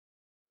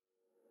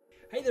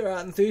Hey there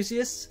art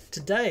enthusiasts!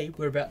 Today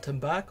we're about to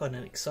embark on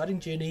an exciting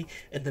journey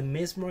in the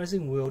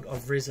mesmerising world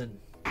of resin.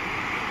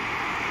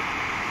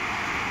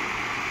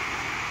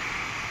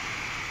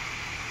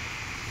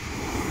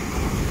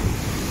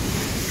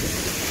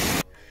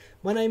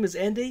 My name is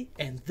Andy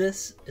and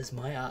this is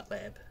my art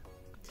lab.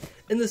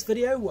 In this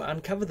video we'll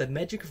uncover the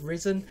magic of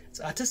resin,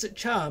 its artistic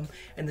charm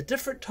and the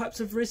different types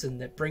of resin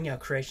that bring our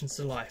creations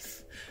to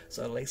life.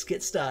 So let's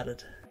get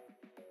started.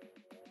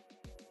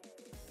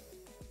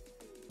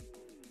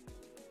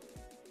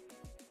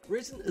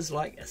 Resin is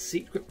like a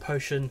secret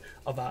potion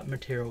of art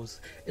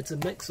materials. It's a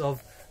mix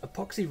of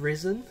epoxy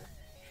resin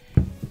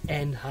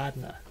and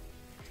hardener.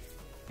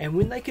 And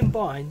when they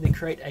combine, they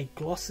create a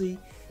glossy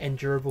and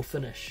durable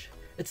finish.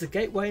 It's a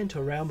gateway into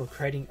a realm of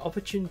creating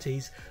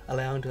opportunities,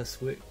 allowing us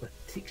to work with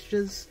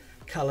textures,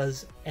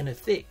 colours and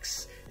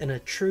effects in a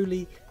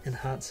truly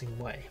enhancing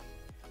way.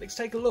 Let's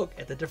take a look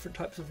at the different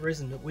types of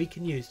resin that we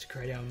can use to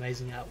create our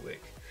amazing artwork.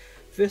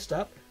 First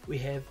up, we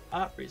have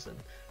art resin.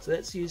 So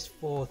that's used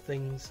for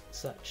things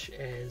such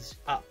as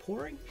art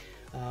pouring.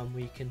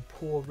 We can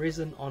pour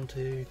resin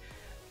onto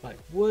like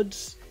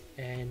woods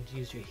and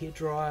use your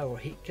hairdryer or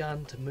heat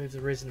gun to move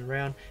the resin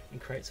around and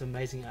create some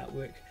amazing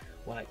artwork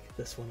like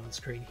this one on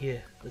screen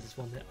here. This is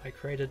one that I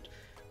created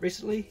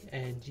recently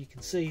and you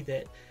can see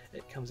that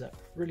it comes up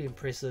really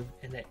impressive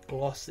and that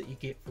gloss that you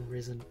get from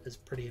resin is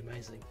pretty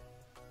amazing.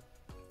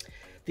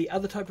 The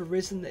other type of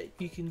resin that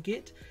you can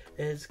get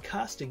is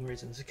casting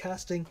resin. So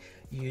casting,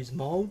 you use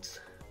molds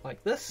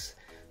like this.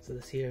 So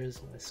this here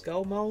is my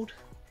skull mold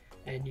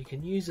and you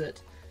can use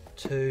it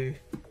to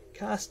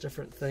cast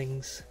different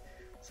things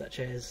such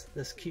as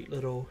this cute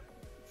little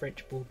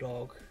French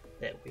bulldog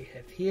that we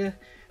have here.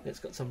 It's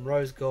got some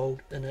rose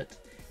gold in it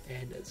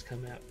and it's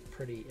come out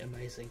pretty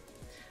amazing.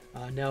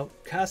 Now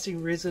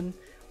casting resin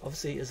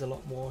obviously is a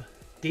lot more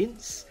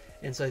dense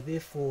and so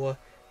therefore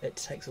it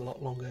takes a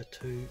lot longer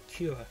to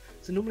cure.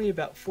 So normally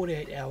about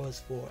 48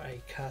 hours for a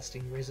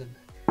casting resin.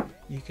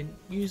 You can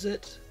use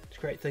it to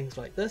create things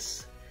like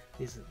this.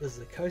 This is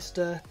a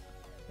coaster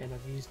and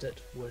I've used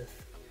it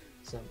with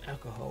some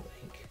alcohol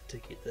ink to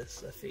get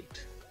this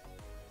effect.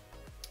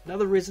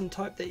 Another resin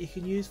type that you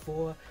can use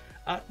for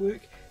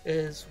artwork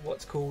is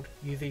what's called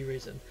UV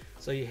resin.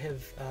 So you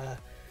have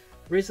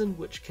resin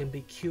which can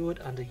be cured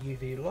under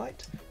UV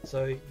light.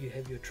 So you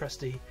have your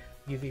trusty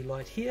UV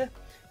light here,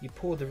 you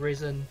pour the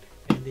resin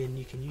and then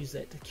you can use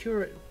that to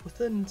cure it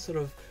within sort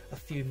of a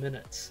few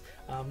minutes.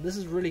 This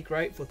is really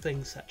great for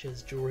things such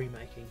as jewelry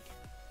making.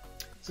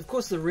 So of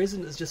course the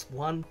resin is just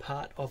one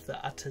part of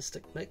the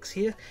artistic mix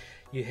here.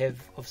 You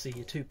have obviously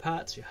your two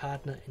parts, your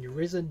hardener and your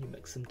resin, you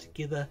mix them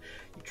together,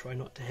 you try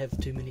not to have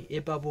too many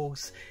air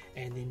bubbles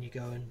and then you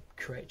go and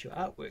create your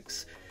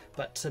artworks.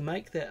 But to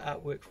make that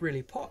artwork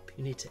really pop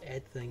you need to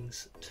add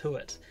things to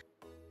it.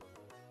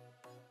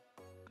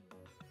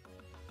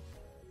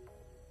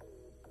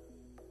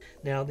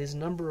 Now there's a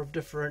number of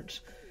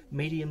different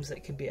mediums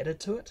that can be added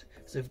to it.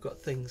 So we've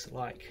got things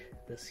like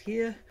this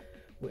here,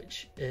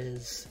 which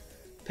is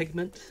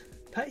pigment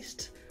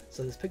paste.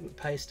 So this pigment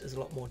paste is a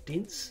lot more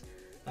dense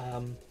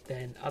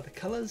than other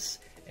colors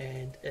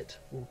and it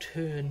will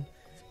turn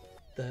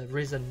the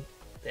resin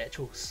the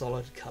actual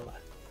solid color.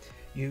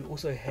 You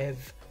also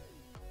have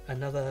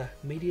another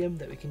medium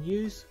that we can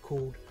use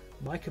called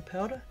mica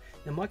powder.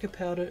 Now mica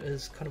powder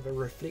is kind of a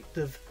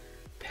reflective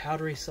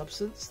powdery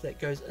substance that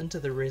goes into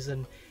the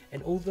resin,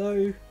 and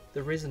although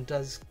the resin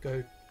does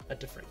go a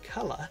different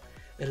color,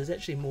 it is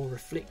actually more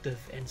reflective,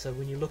 and so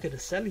when you look at a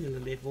cellular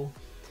level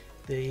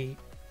the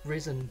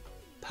resin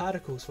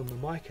particles from the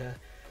mica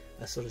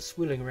are sort of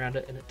swirling around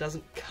it and it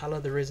doesn't color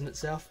the resin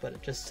itself but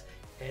it just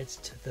adds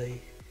to the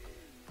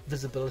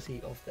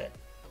visibility of that.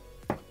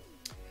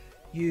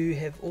 You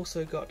have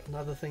also got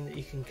another thing that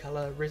you can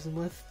color resin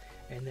with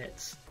and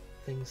that's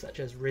things such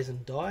as resin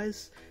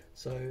dyes.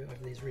 So I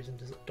have these resin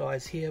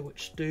dyes here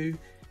which do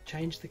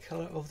change the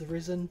color of the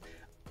resin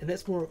and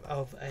that's more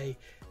of a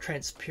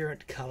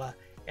transparent color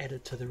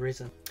added to the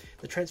resin.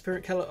 The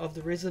transparent color of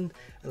the resin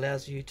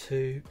allows you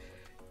to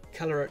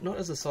color it not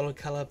as a solid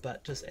color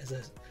but just as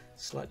a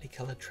slightly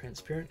colored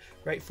transparent.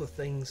 Great for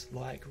things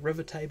like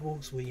river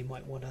tables where you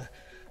might want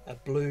a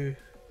blue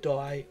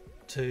dye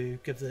to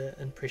give the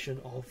impression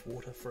of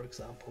water, for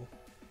example.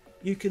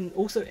 You can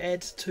also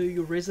add to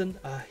your resin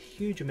a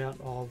huge amount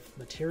of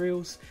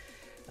materials.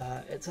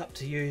 It's up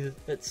to you,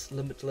 it's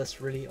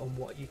limitless really on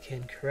what you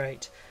can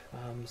create.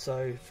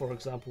 So for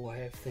example I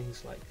have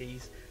things like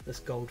this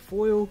gold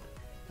foil.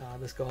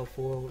 This gold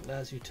foil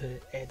allows you to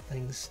add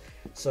things.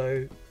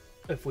 So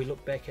if we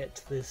look back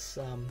at this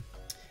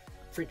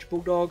French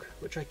bulldog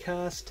which I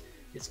cast,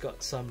 it's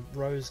got some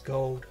rose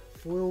gold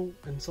foil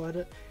inside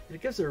it and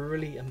it gives it a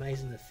really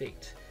amazing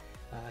effect.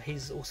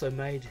 He's also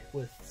made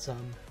with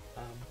some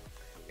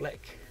black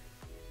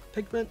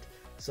pigment,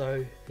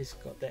 so he's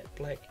got that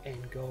black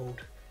and gold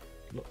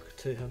look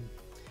to him.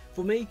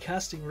 For me,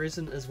 casting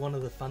resin is one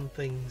of the fun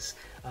things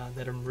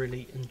that I'm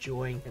really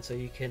enjoying, and so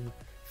you can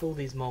fill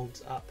these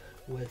molds up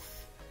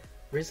with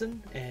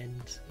resin,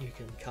 and you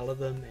can colour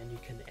them and you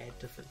can add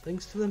different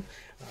things to them.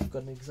 I've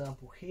got an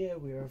example here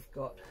where I've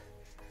got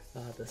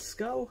the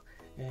skull,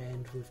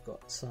 and we've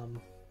got some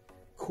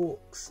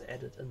corks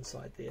added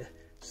inside there,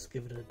 just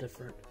give it a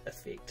different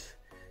effect.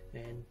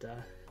 And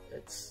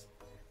it's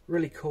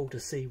really cool to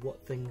see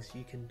what things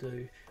you can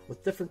do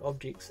with different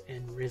objects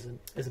and resin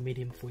as a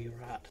medium for your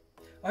art.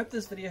 I hope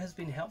this video has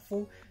been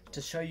helpful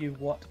to show you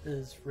what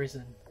is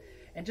resin.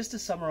 And just to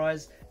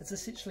summarise, it's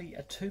essentially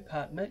a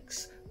two-part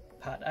mix.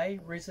 Part A,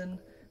 resin,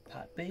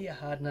 part B, a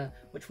hardener,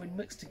 which when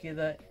mixed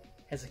together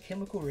has a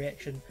chemical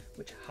reaction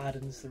which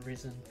hardens the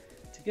resin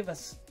to give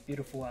us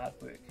beautiful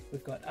artwork.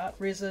 We've got art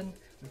resin,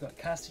 we've got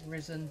casting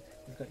resin,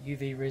 we've got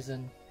UV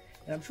resin,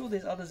 and I'm sure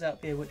there's others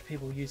out there which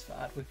people use for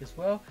artwork as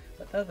well,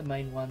 but they're the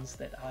main ones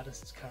that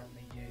artists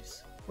currently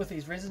use. With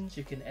these resins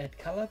you can add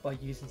colour by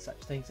using such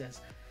things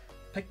as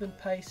pigment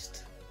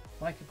paste,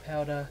 mica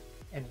powder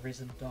and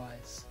resin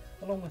dyes,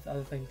 along with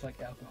other things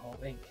like alcohol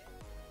ink.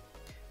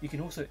 You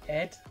can also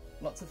add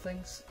lots of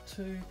things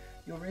to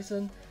your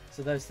resin,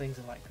 so those things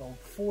are like gold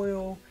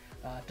foil,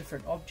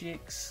 different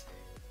objects,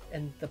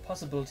 and the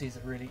possibilities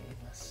are really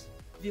endless.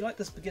 If you like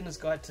this beginner's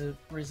guide to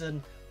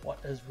resin, what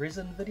is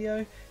resin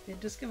video, then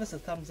just give us a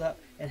thumbs up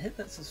and hit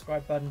that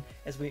subscribe button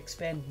as we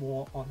expand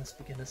more on this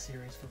beginner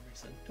series for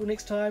resin. Till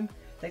next time,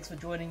 thanks for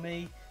joining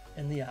me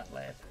in the Art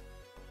Lab.